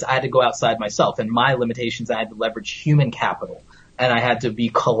that was I had to go outside myself, and my limitations, I had to leverage human capital, and I had to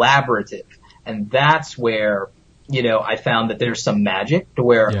be collaborative. And that's where, I found that there's some magic to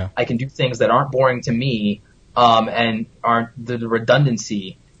where I can do things that aren't boring to me, and aren't the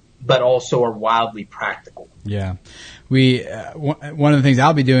redundancy, but also are wildly practical. Yeah. One of the things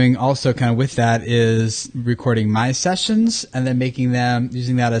I'll be doing also kind of with that is recording my sessions and then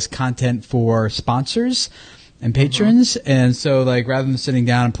using that as content for sponsors and patrons. And so, like, rather than sitting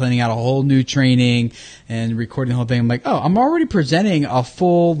down and planning out a whole new training and recording the whole thing, I'm like, I'm already presenting a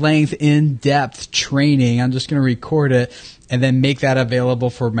full length, in-depth training. I'm just going to record it and then make that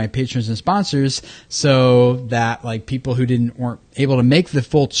available for my patrons and sponsors, so that, like, people who weren't able to make the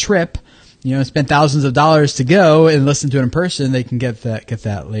full trip, spend thousands of dollars to go and listen to it in person, they can get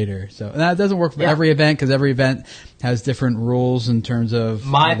that later. So, and that doesn't work for every event, because every event has different rules in terms of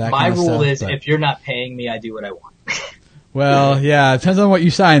my rule is, if you're not paying me, I do what I want. Well, yeah, it depends on what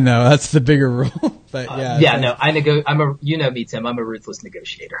you sign, though. That's the bigger rule. But you know me, Tim. I'm a ruthless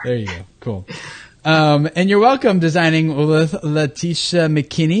negotiator. There you go. Cool. And you're welcome, designing with Letitia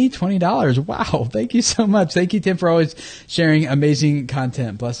McKinney, $20. Wow. Thank you so much. Thank you, Tim, for always sharing amazing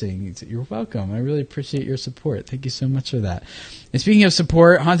content. Blessings. You're welcome. I really appreciate your support. Thank you so much for that. And speaking of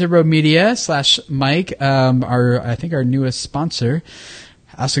support, Haunted Road Media /Mike, I think our newest sponsor,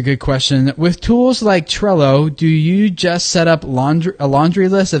 asked a good question. With tools like Trello, do you just set up a laundry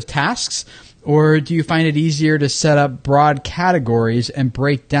list of tasks, or do you find it easier to set up broad categories and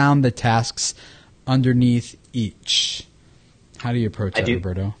break down the tasks underneath each. How do you approach that,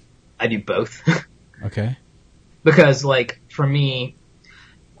 Roberto? I do both. Okay. Because, like, for me,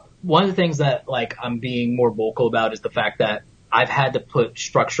 one of the things that, like, I'm being more vocal about is the fact that I've had to put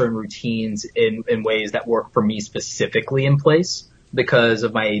structure and routines in ways that work for me specifically in place because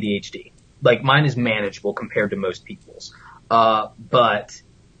of my ADHD. Like, mine is manageable compared to most people's. But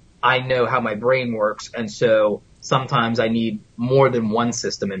I know how my brain works, and so sometimes I need more than one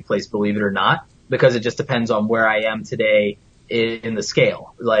system in place, believe it or not, because it just depends on where I am today in the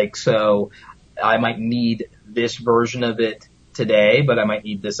scale. Like, so I might need this version of it today, but I might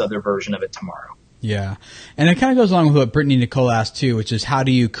need this other version of it tomorrow. Yeah. And it kind of goes along with what Brittany Nicole asked too, which is how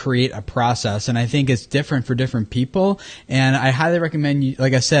do you create a process? And I think it's different for different people. And I highly recommend you,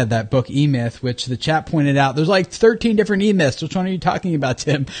 like I said, that book E-Myth, which the chat pointed out. There's like 13 different E-Myths. Which one are you talking about,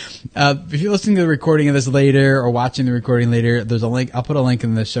 Tim? If you're listening to the recording of this later or watching the recording later, there's a link. I'll put a link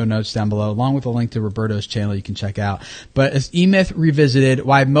in the show notes down below, along with a link to Roberto's channel you can check out. But it's E-Myth Revisited,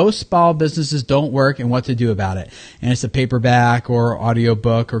 Why Most Small Businesses Don't Work and What to Do About It. And it's a paperback or audio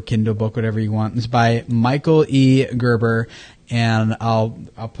book or Kindle book, whatever you want. It's by Michael E. Gerber, and I'll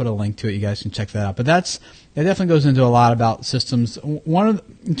put a link to it. You guys can check that out. But that definitely goes into a lot about systems.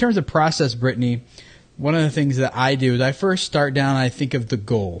 In terms of process, Brittany, one of the things that I do is I first start down and I think of the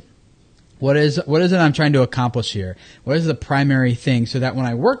goal. What is it I'm trying to accomplish here? What is the primary thing? So that when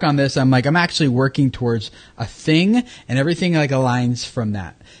I work on this, I'm actually working towards a thing, and everything like aligns from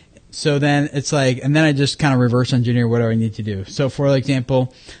that. So then it's like, and then I just kind of reverse engineer what do I need to do. So for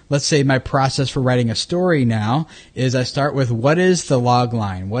example, let's say my process for writing a story now is I start with what is the log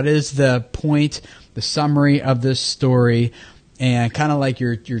line? What is the point, the summary of this story? And kind of like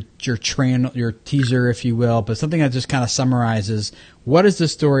your teaser, if you will, but something that just kind of summarizes what is the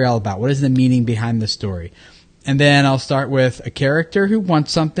story all about? What is the meaning behind the story? And then I'll start with a character who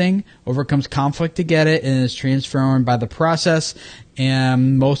wants something, overcomes conflict to get it, and is transformed by the process.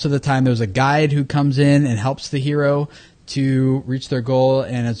 And most of the time there's a guide who comes in and helps the hero to reach their goal.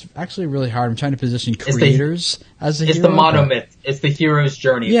 And it's actually really hard. I'm trying to position creators as the hero. It's the monomyth. It's the hero's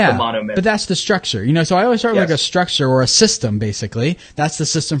journey. Yeah, it's the monomyth. But that's the structure. So I always start with like a structure or a system, basically. That's the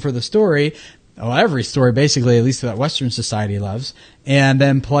system for the story. Well, every story, basically, at least that Western society loves, and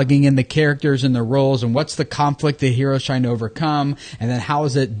then plugging in the characters and the roles and what's the conflict the hero's trying to overcome, and then how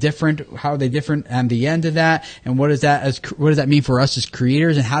is it different? How are they different at the end of that? And what does that mean for us as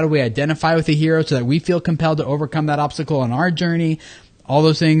creators? And how do we identify with the hero so that we feel compelled to overcome that obstacle on our journey? All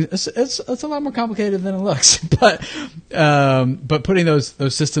those things. It's a lot more complicated than it looks, but putting those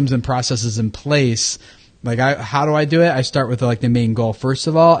systems and processes in place. How do I do it? I start with the main goal first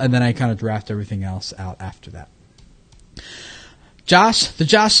of all, and then I kind of draft everything else out after that.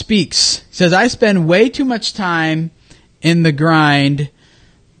 Josh Speaks says, I spend way too much time in the grind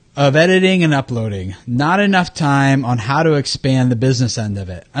of editing and uploading. Not enough time on how to expand the business end of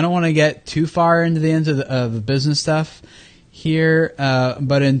it. I don't want to get too far into the ends of the business stuff here,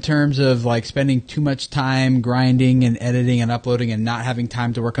 but in terms of spending too much time grinding and editing and uploading and not having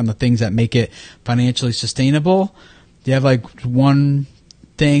time to work on the things that make it financially sustainable, do you have one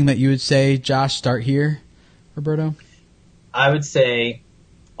thing that you would say, Josh, start here, Roberto? I would say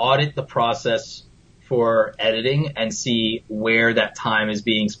audit the process for editing and see where that time is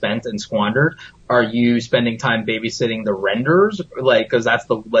being spent and squandered. Are you spending time babysitting the renders? Cause that's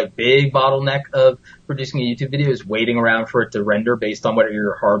the big bottleneck of producing a YouTube video is waiting around for it to render based on what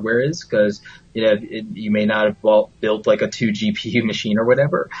your hardware is. Cause, you may not have built a 2 GPU machine or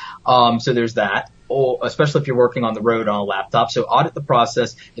whatever. So there's that. Especially if you're working on the road on a laptop. So audit the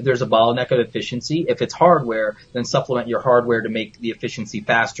process. If there's a bottleneck of efficiency, if it's hardware, then supplement your hardware to make the efficiency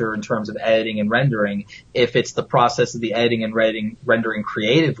faster in terms of editing and rendering. If it's the process of the editing and rendering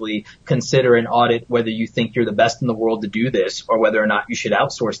creatively, consider an audit whether you think you're the best in the world to do this or whether or not you should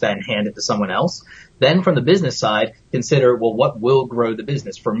outsource that and hand it to someone else. Then from the business side, consider, what will grow the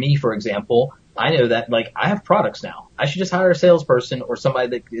business? For me, for example, I know that I have products now. I should just hire a salesperson or somebody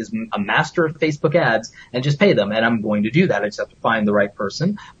that is a master of Facebook ads and just pay them. And I'm going to do that. I just have to find the right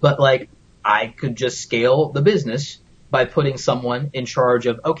person. But I could just scale the business by putting someone in charge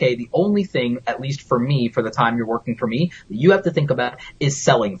of, okay, the only thing, at least for me, for the time you're working for me, that you have to think about is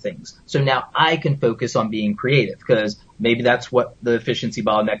selling things. So now I can focus on being creative because maybe that's what the efficiency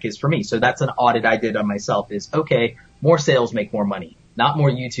bottleneck is for me. So that's an audit I did on myself is, okay, more sales make more money. Not more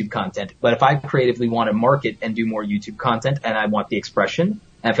YouTube content, but if I creatively want to market and do more YouTube content and I want the expression,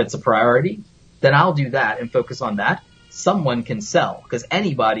 and if it's a priority, then I'll do that and focus on that. Someone can sell because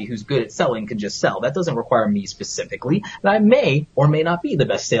anybody who's good at selling can just sell. That doesn't require me specifically. And I may or may not be the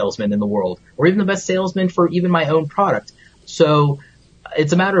best salesman in the world or even the best salesman for even my own product. So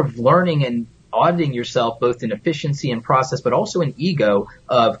it's a matter of learning and auditing yourself both in efficiency and process, but also in ego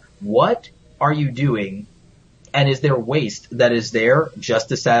of what are you doing, and is there waste that is there just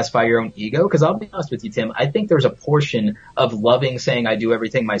to satisfy your own ego? Because I'll be honest with you, Tim, I think there's a portion of loving saying I do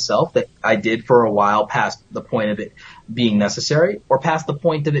everything myself that I did for a while past the point of it being necessary, or past the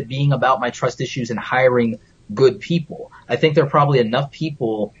point of it being about my trust issues and hiring good people. I think there are probably enough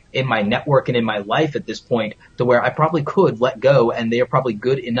people in my network and in my life at this point to where I probably could let go, and they are probably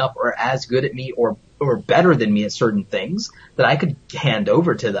good enough or as good at me or better than me at certain things that I could hand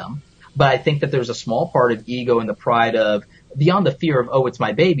over to them. But I think that there's a small part of ego and the pride of, beyond the fear of, oh, it's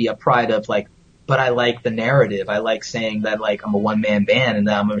my baby, a pride of like, but I like the narrative. I like saying that like I'm a one-man band and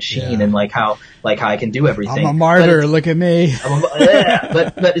that I'm a machine and like how I can do everything. I'm a martyr. Look at me.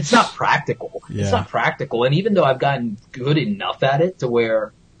 But it's not practical. Yeah. It's not practical. And even though I've gotten good enough at it to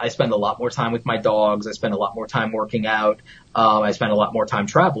where I spend a lot more time with my dogs, I spend a lot more time working out, I spend a lot more time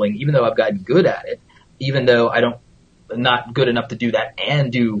traveling, even though I've gotten good at it, even though not good enough to do that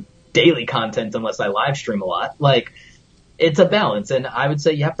and do daily content unless I live stream a lot. Like, it's a balance, and I would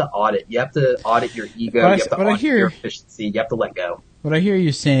say you have to audit. You have to audit your ego. You have to audit your efficiency. You have to let go. What I hear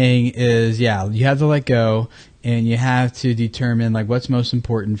you saying is, yeah, you have to let go, and you have to determine like what's most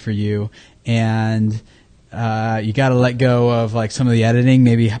important for you, and you got to let go of like some of the editing.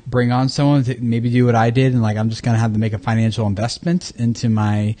 Maybe bring on someone to maybe do what I did, and like I'm just gonna have to make a financial investment into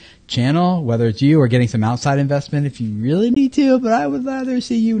my channel, whether it's you or getting some outside investment if you really need to. But I would rather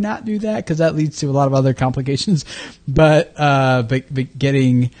see you not do that because that leads to a lot of other complications. But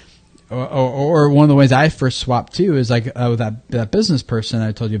getting or one of the ways I first swapped too is like with that business person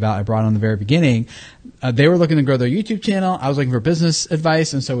I told you about, I brought on the very beginning. They were looking to grow their YouTube channel. I was looking for business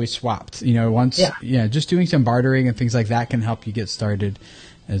advice, and so we swapped. Just doing some bartering and things like that can help you get started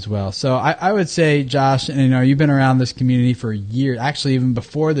as well. So I would say, Josh, and you've been around this community for years. Actually, even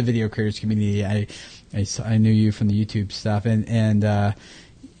before the video creators community, I knew you from the YouTube stuff, and I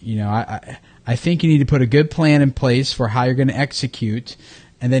think you need to put a good plan in place for how you're going to execute.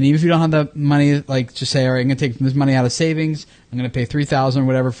 And then even if you don't have the money, like just say, all right, I'm going to take this money out of savings. I'm going to pay $3,000 or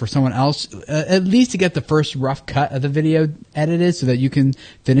whatever for someone else, at least to get the first rough cut of the video edited so that you can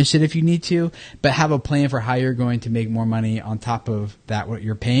finish it if you need to. But have a plan for how you're going to make more money on top of that, what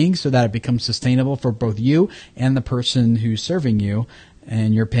you're paying, so that it becomes sustainable for both you and the person who's serving you,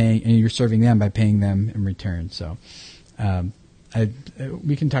 and you're serving them by paying them in return. So,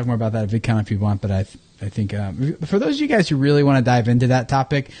 we can talk more about that if you want, but I think for those of you guys who really want to dive into that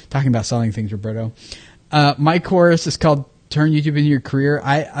topic, talking about selling things, Roberto, my course is called Turn YouTube into Your Career.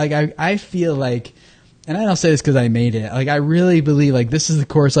 I feel like, and I don't say this because I made it, like I really believe like this is the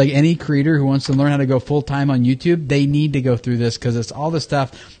course, like any creator who wants to learn how to go full time on YouTube, they need to go through this because it's all the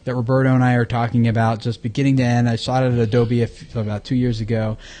stuff that Roberto and I are talking about, just beginning to end. I shot it at Adobe about 2 years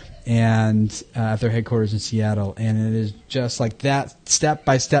ago, and at their headquarters in Seattle, and it is just like that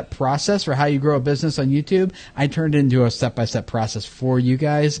step-by-step process for how you grow a business on YouTube. I turned it into a step-by-step process for you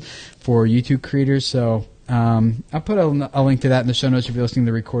guys, for YouTube creators. So I'll put a link to that in the show notes if you're listening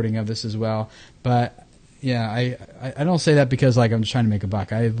to the recording of this as well. But yeah, I don't say that because like I'm just trying to make a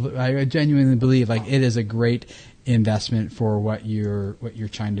buck. I genuinely believe like it is a great investment for what you're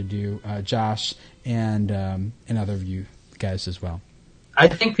trying to do, Josh, and other of you guys as well. I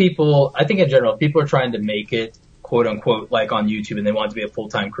think in general, people are trying to make it, quote unquote, like on YouTube, and they want it to be a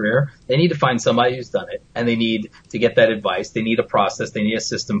full-time career. They need to find somebody who's done it, and they need to get that advice. They need a process. They need a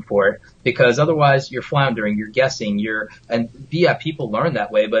system for it, because otherwise you're floundering, you're guessing, people learn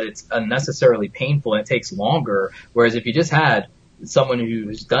that way, but it's unnecessarily painful and it takes longer. Whereas if you just had someone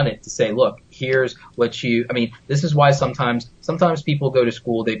who's done it to say, look, here's what this is why sometimes people go to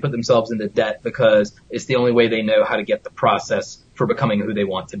school, they put themselves into debt because it's the only way they know how to get the process for becoming who they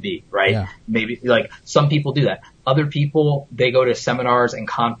want to be, right? Yeah. Maybe like some people do that. Other people, they go to seminars and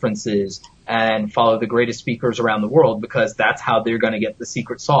conferences and follow the greatest speakers around the world because that's how they're going to get the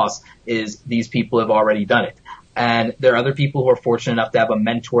secret sauce, is these people have already done it. And there are other people who are fortunate enough to have a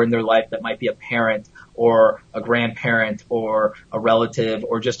mentor in their life that might be a parent or a grandparent or a relative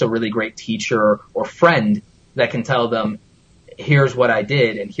or just a really great teacher or friend that can tell them, here's what I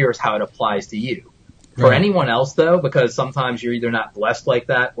did and here's how it applies to you. Right. For anyone else, though, because sometimes you're either not blessed like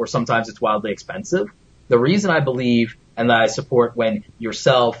that or sometimes it's wildly expensive, the reason I believe and that I support when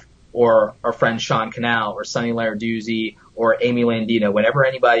yourself or our friend Sean Canal or Sonny Larduzzi or Amy Landino, whenever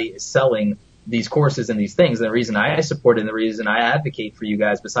anybody is selling these courses and these things, and the reason I support it and the reason I advocate for you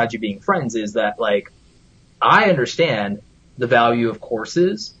guys, besides you being friends, is that like I understand the value of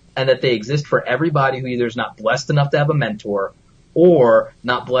courses and that they exist for everybody who either is not blessed enough to have a mentor or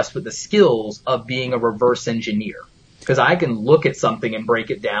not blessed with the skills of being a reverse engineer. because I can look at something and break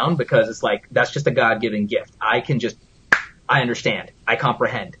it down because it's like, that's just a God-given gift. I understand, I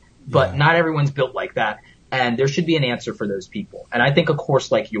comprehend, but not everyone's built like that. And there should be an answer for those people. And I think a course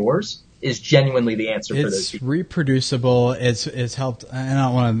like yours is genuinely the answer for those people. It's reproducible. It's helped. And I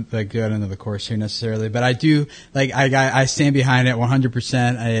don't want to go into the course here necessarily, but I do I stand behind it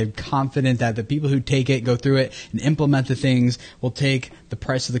 100%. I am confident that the people who take it, go through it, and implement the things will take the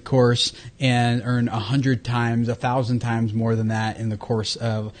price of the course and earn 100 times, 1,000 times more than that in the course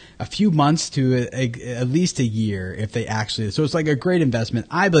of a few months to at least a year if they actually. So it's like a great investment,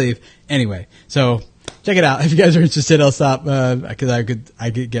 I believe. Anyway, so. Check it out if you guys are interested. I'll stop because I could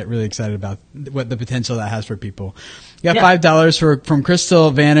get really excited about what the potential that has for people. You got $5 from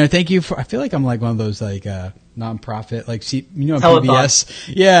Crystal Vanner. Thank you for. I feel like I'm like one of those like nonprofit like PBS.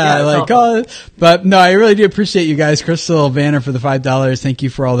 But no, I really do appreciate you guys. Crystal Vanner for the $5. Thank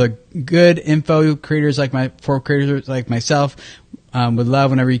you for all the good info. Creators like myself. Would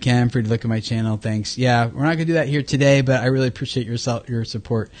love whenever you can for you to look at my channel. Thanks. Yeah, we're not gonna do that here today, but I really appreciate your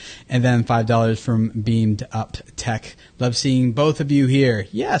support. And then $5 from Beamed Up Tech. Love seeing both of you here.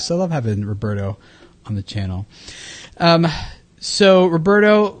 Yes, I love having Roberto on the channel. So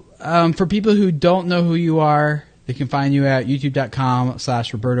Roberto, for people who don't know who you are, they can find you at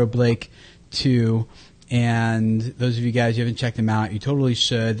youtube.com/RobertoBlake2. And those of you guys who haven't checked him out, you totally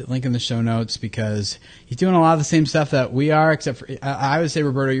should. Link in the show notes because he's doing a lot of the same stuff that we are, except for, I would say,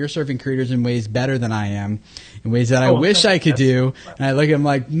 Roberto, you're serving creators in ways better than I am, in ways that I wish I could do. And I look at him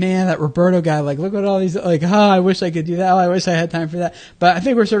like, man, that Roberto guy, like, look at all these, like, I wish I could do that. Oh, I wish I had time for that. But I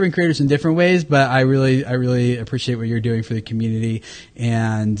think we're serving creators in different ways, but I really appreciate what you're doing for the community.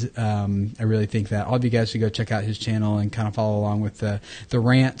 And I really think that all of you guys should go check out his channel and kind of follow along with the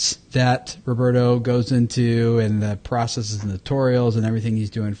rants that Roberto goes into and the processes and tutorials and everything he's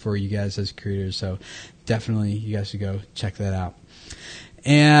doing for you guys as creators. So definitely you guys should go check that out.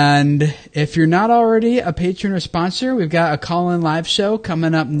 And if you're not already a patron or sponsor, we've got a call-in live show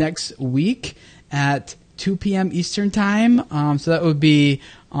coming up next week at 2 p.m. Eastern time. So that would be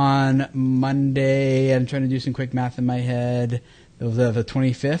on Monday. I'm trying to do some quick math in my head. The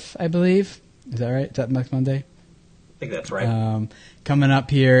 25th, I believe. Is that right? Is that next Monday? I think that's right. Coming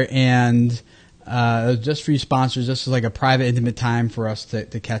up here, and just for you sponsors, this is like a private, intimate time for us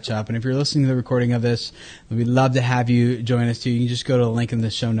to catch up. And if you're listening to the recording of this, we'd love to have you join us too. You can just go to the link in the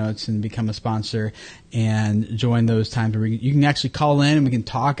show notes and become a sponsor and join those times where you can actually call in and we can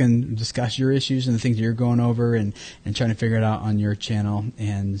talk and discuss your issues and the things that you're going over and trying to figure it out on your channel.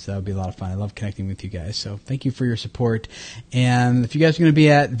 And that'll be a lot of fun. I love connecting with you guys. So thank you for your support. And if you guys are going to be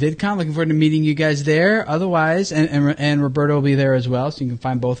at VidCon, looking forward to meeting you guys there. Otherwise, and Roberto will be there as well, so you can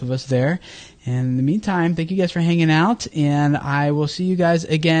find both of us there. And in the meantime, thank you guys for hanging out, and I will see you guys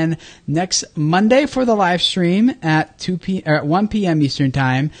again next Monday for the live stream at 1 p.m. Eastern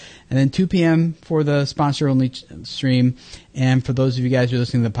Time, and then 2 p.m. for the sponsor-only stream. And for those of you guys who are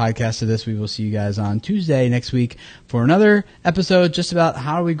listening to the podcast of this, we will see you guys on Tuesday next week for another episode just about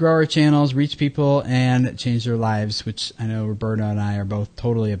how do we grow our channels, reach people, and change their lives, which I know Roberto and I are both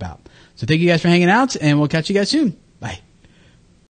totally about. So thank you guys for hanging out, and we'll catch you guys soon. Bye.